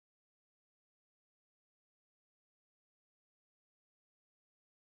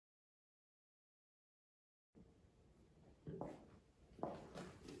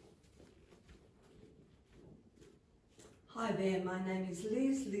Hi there, my name is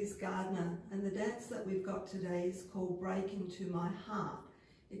Liz Gardiner, and the dance that we've got today is called Break Into My Heart.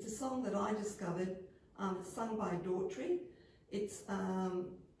 It's a song that I discovered, it's sung by Daughtry.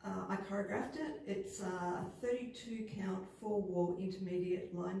 I choreographed it. It's a 32 count 4-wall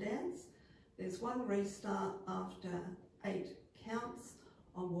intermediate line dance. There's one restart after 8 counts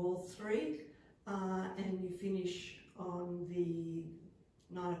on wall 3, and you finish on the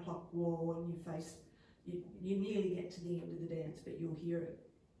 9 o'clock wall and you nearly get to the end of the dance, but you'll hear it.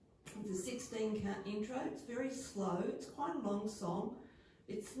 It's a 16 count intro. It's very slow. It's quite a long song.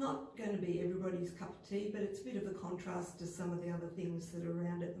 It's not going to be everybody's cup of tea, but it's a bit of a contrast to some of the other things that are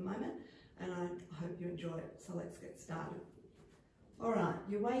around at the moment, and I hope you enjoy it. So let's get started. All right,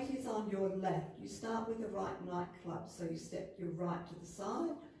 your weight is on your left. You start with the right nightclub, so you step your right to the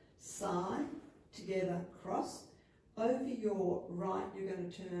side, together, cross. Over your right, you're going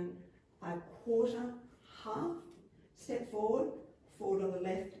to turn a quarter, half, step forward on the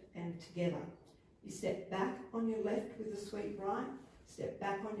left, and together. You step back on your left with a sweep right, step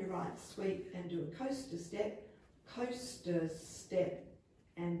back on your right, sweep, and do a coaster step,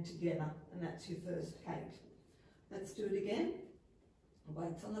 and together. And that's your first 8. Let's do it again.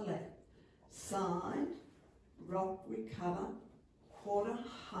 Weights on the left. Side, rock, recover, quarter,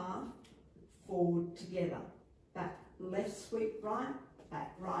 half, forward, together. Back, left, sweep right,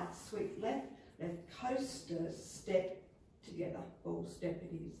 back, right, sweep left, left, coaster, step, together. Ball step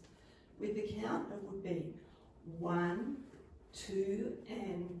it is. With the count, it would be 1, 2,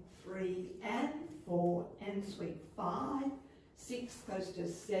 and 3, and 4, and sweep 5, 6, coaster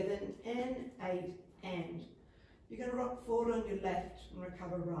 7, and 8, and. You're going to rock forward on your left and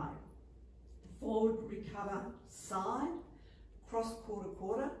recover right. Forward, recover, side, cross, quarter,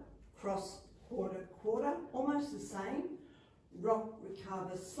 quarter, cross, quarter, quarter, almost the same. Rock,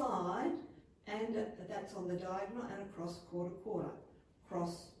 recover, side, and that's on the diagonal, and across, quarter, quarter,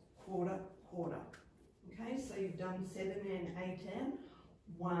 cross, quarter, quarter. Okay, so you've done 7 and 8 and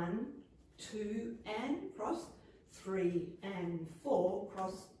 1, 2 and cross, 3 and 4,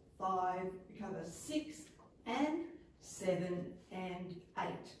 cross, 5, recover, 6 and 7 and 8.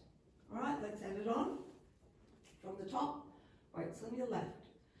 All right, let's add it on. From the top, weights on your left.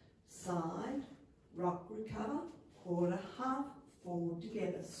 Side, rock, recover, quarter, half, forward,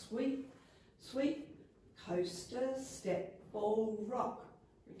 together, sweep, sweep, coaster, step, ball, rock,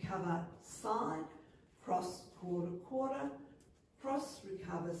 recover, side, cross, quarter, quarter, cross,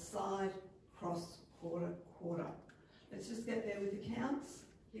 recover, side, cross, quarter, quarter. Let's just get there with the counts.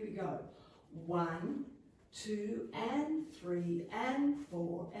 Here we go. 1, 2, and 3, and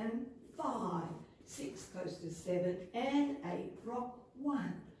 4, and 5, 6, coaster 7, and 8, rock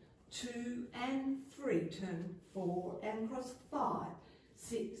 1, 2, and 3, turn 4, and cross 5,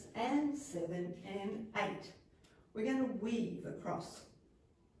 6, and 7, and 8. We're going to weave across.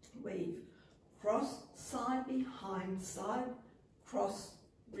 Weave, cross, side, behind, side, cross,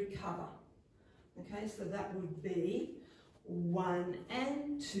 recover. Okay, so that would be 1,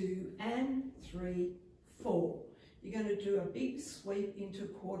 and 2, and 3, 4. You're going to do a big sweep into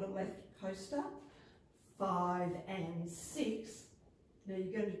quarter left coaster, 5 and 6. Now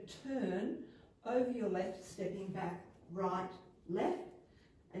you're going to turn over your left, stepping back, right, left,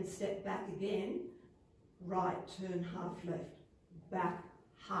 and step back again, right, turn half left, back,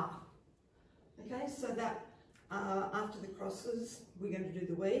 half. Okay, so that after the crosses, we're going to do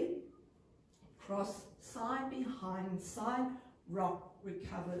the weave. Cross, side, behind, side, rock,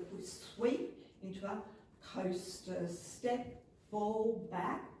 recover, we sweep into a coaster, step, ball,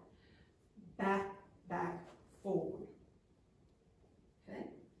 back, back, back, forward. Okay,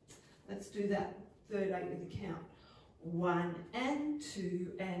 let's do that third 8 with the count. 1 and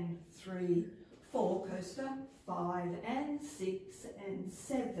 2 and 3, 4, coaster, 5 and 6 and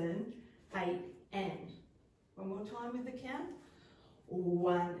 7, 8 and. One more time with the count.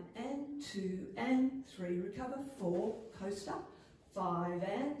 1 and 2 and 3, recover, 4, coaster, 5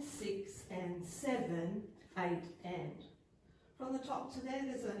 and 6 and 7, 8 and. From the top to there,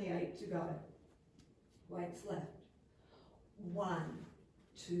 there's only 8 to go. Weights left. 1,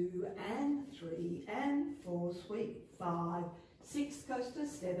 2 and 3 and 4, sweep, 5, 6, coaster,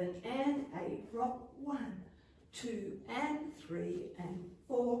 7 and 8, rock, 1, 2 and 3 and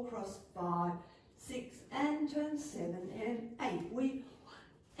 4, cross, 5, 6 and turn 7 and 8. Weave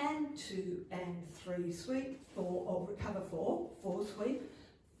 1 and 2 and 3, sweep, 4, or recover 4, 4, sweep,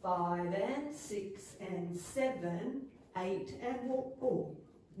 5 and 6 and 7, 8 and walk forward.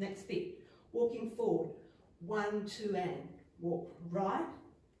 Next bit, walking forward, 1, 2 and walk right,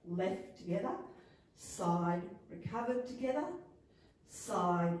 left together, side, recover together,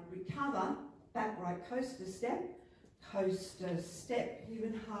 side, recover, back right coaster step, coaster, step,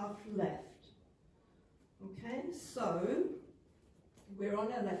 pivot, half left. Okay, so we're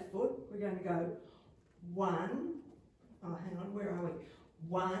on our left foot. We're going to go 1, oh hang on, where are we?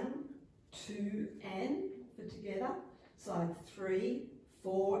 1, 2 and for together. Side 3,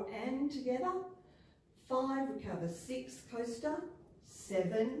 4 and together. 5, recover, 6, coaster,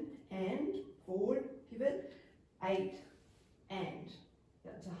 7 and forward, pivot, 8 and.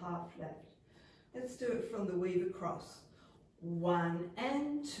 That's a half left. Let's do it from the weave across. 1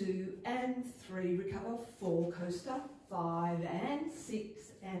 and 2 and 3, recover, 4, coaster, 5 and 6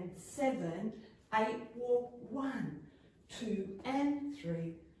 and 7, 8, walk, 1, 2 and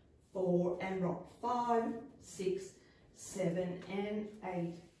 3, 4 and rock, 5, 6, 7 and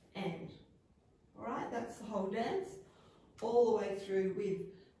 8 and. Alright, that's the whole dance, all the way through with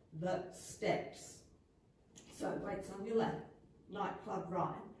the steps. So weights on your left, nightclub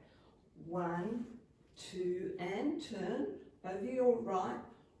right, 1, 2 and turn, over your right,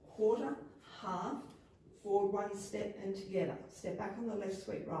 quarter, half, forward 1 step and together. Step back on the left,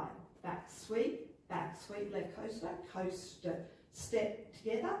 sweep right, back, sweep, left coaster, coaster, step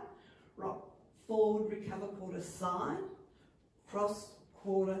together, rock, forward, recover, quarter, side, cross,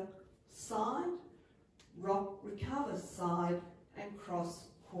 quarter, side, rock, recover, side, and cross,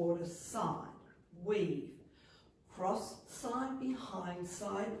 quarter, side, weave, cross, side, behind,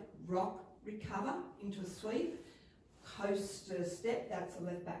 side, rock, recover, into a sweep, coaster, step, that's a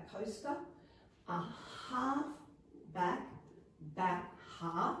left back coaster, a half, back,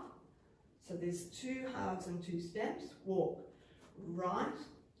 half, so there's 2 halves and 2 steps, walk, right,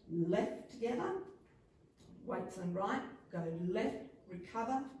 left together, weights on right, go left,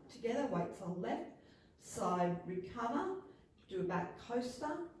 recover, together, weights on left, side, recover, do a back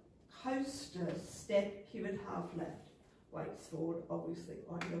coaster, coaster, step, pivot, half left, weights forward, obviously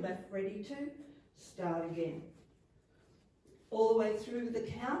on your left, ready to start again. All the way through the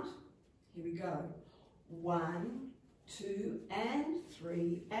count, here we go, 1, 2 and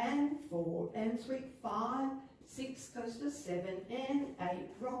 3 and 4 and sweep, 5, 6, coaster, 7 and 8,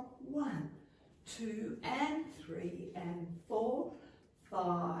 rock, 1, 2 and 3 and 4,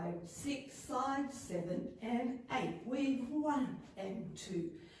 5, 6, side, 7 and 8, weave, 1 and 2,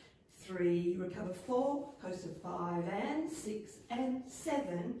 3, recover, 4, coaster, 5 and 6 and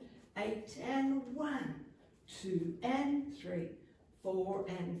 7, 8 and 1, 2 and 3, 4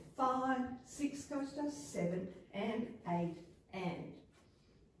 and 5, 6, coaster, 7 and 8 and.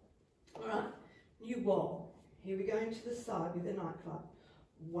 Alright, new wall. Here we go into the side with the nightclub.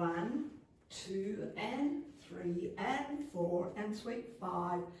 1, 2 and 3 and 4 and sweep,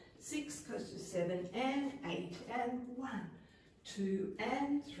 5, 6, coaster, 7 and 8 and 1, 2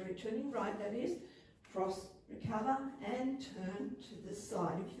 and 3, turning right, that is, cross, recover and turn to the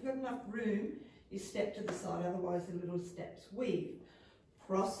side. If you've got enough room, you step to the side, otherwise the little steps. Weave,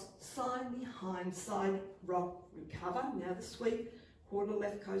 cross, side, behind, side, rock, recover. Now the sweep, quarter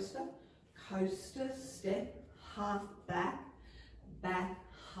left coaster, coaster, step, half back,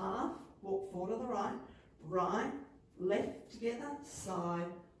 half, walk forward on the right, right, left together,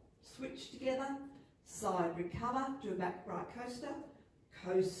 side, switch together, side, recover, do a back right coaster,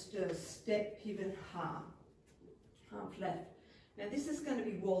 coaster, step, pivot, half left. Now this is going to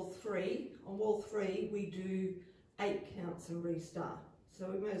be wall 3. On wall 3 we do 8 counts and restart. So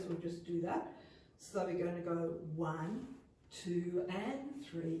we may as well just do that. So we're going to go 1, 2 and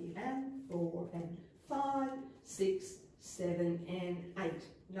 3 and 4 and 5, 6, 7 and 8.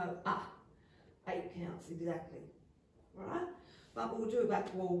 No, 8 counts exactly. Alright? But we'll do a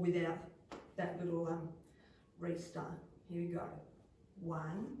back wall without that little restart. Here we go.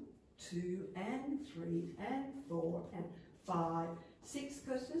 1, 2 and 3 and 4 and 5, 6,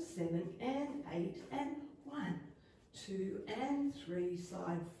 coaster, 7 and 8 and 1, 2 and 3,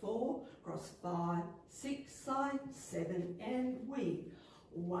 side 4, cross 5, 6, side 7 and weave,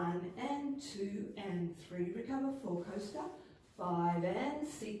 1 and 2 and 3, recover 4, coaster, 5 and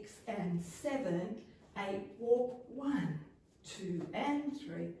 6 and 7, 8, walk 1, 2 and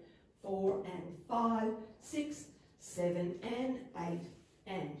 3, 4 and 5, 6, 7 and 8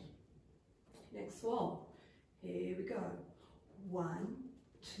 and. Next wall. Here we go. 1,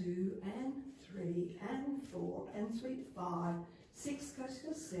 2 and 3 and 4 and sweep, 5, 6,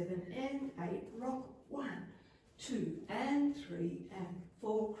 coaster, 7 and 8, rock, 1, 2 and 3 and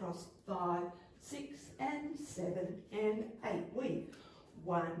 4, cross, 5, 6 and 7 and 8, weave,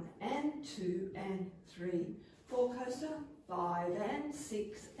 1 and 2 and 3, 4, coaster, 5 and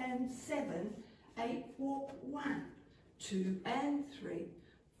 6 and 7, 8, walk, 1, 2 and 3,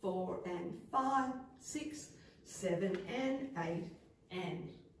 4 and 5, 6, 7 and 8 and.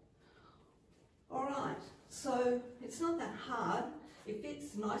 All right, so it's not that hard. It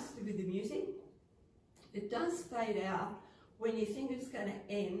fits nicely with the music. It does fade out when you think it's going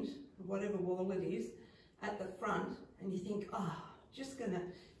to end, whatever wall it is, at the front, and you think, just going to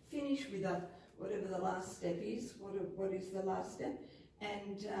finish with whatever the last step is. What is the last step?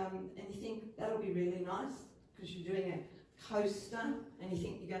 And you think that'll be really nice because you're doing a coaster, and you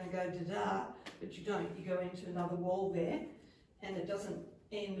think you're going to go da-da, but you don't. You go into another wall there, and it doesn't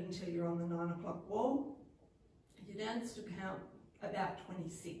end until you're on the 9 o'clock wall. You dance to count about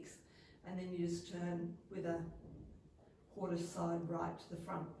 26, and then you just turn with a quarter side right to the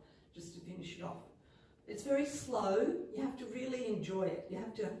front just to finish it off. It's very slow. You have to really enjoy it. You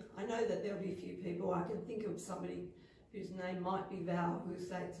have to, I know that there'll be a few people, I can think of somebody whose name might be Val, who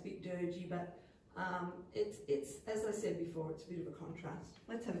say it's a bit dirgy, but it's, as I said before, it's a bit of a contrast.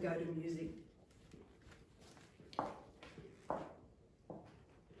 Let's have a go to music.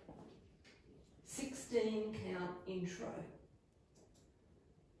 Count intro.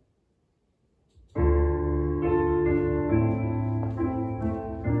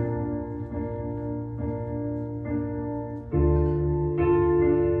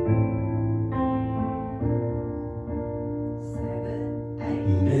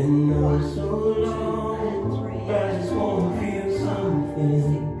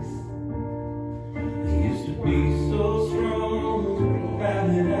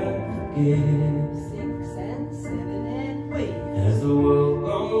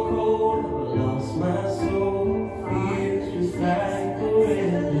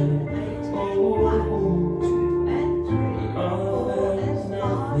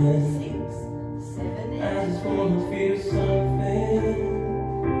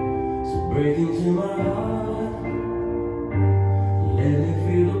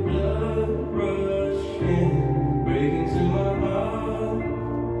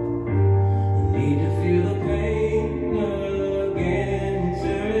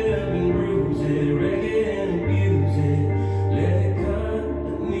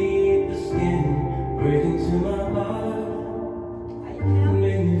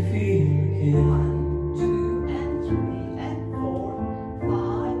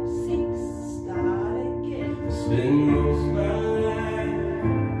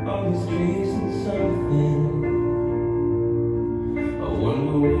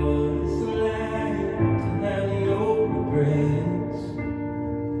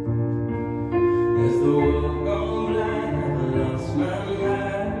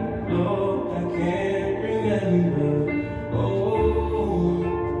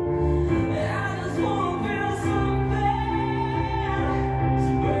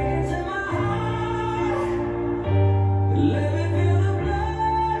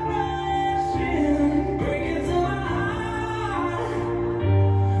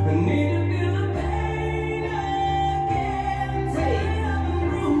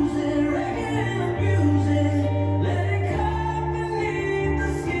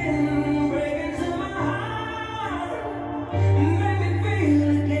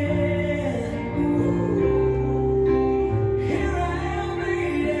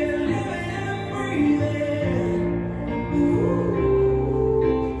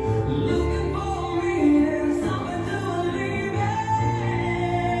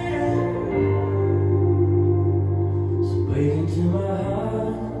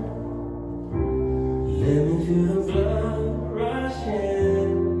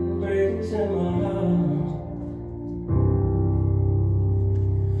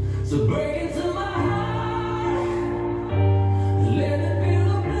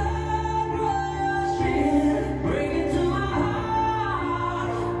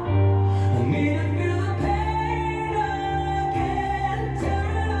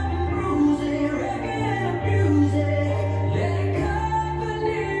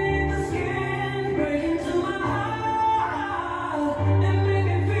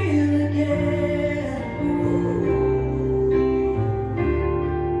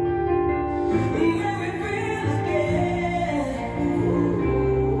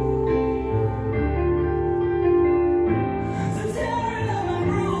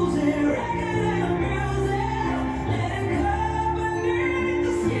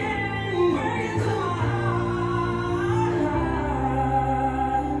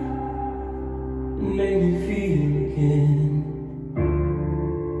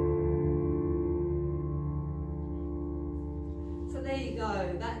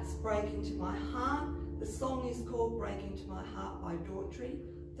 By Daughtry,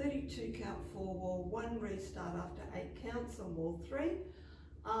 32 count 4 wall 1 restart after 8 counts on wall 3.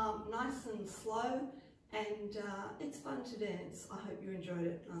 Nice and slow, and it's fun to dance. I hope you enjoyed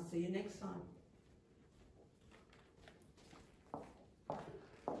it, and I'll see you next time.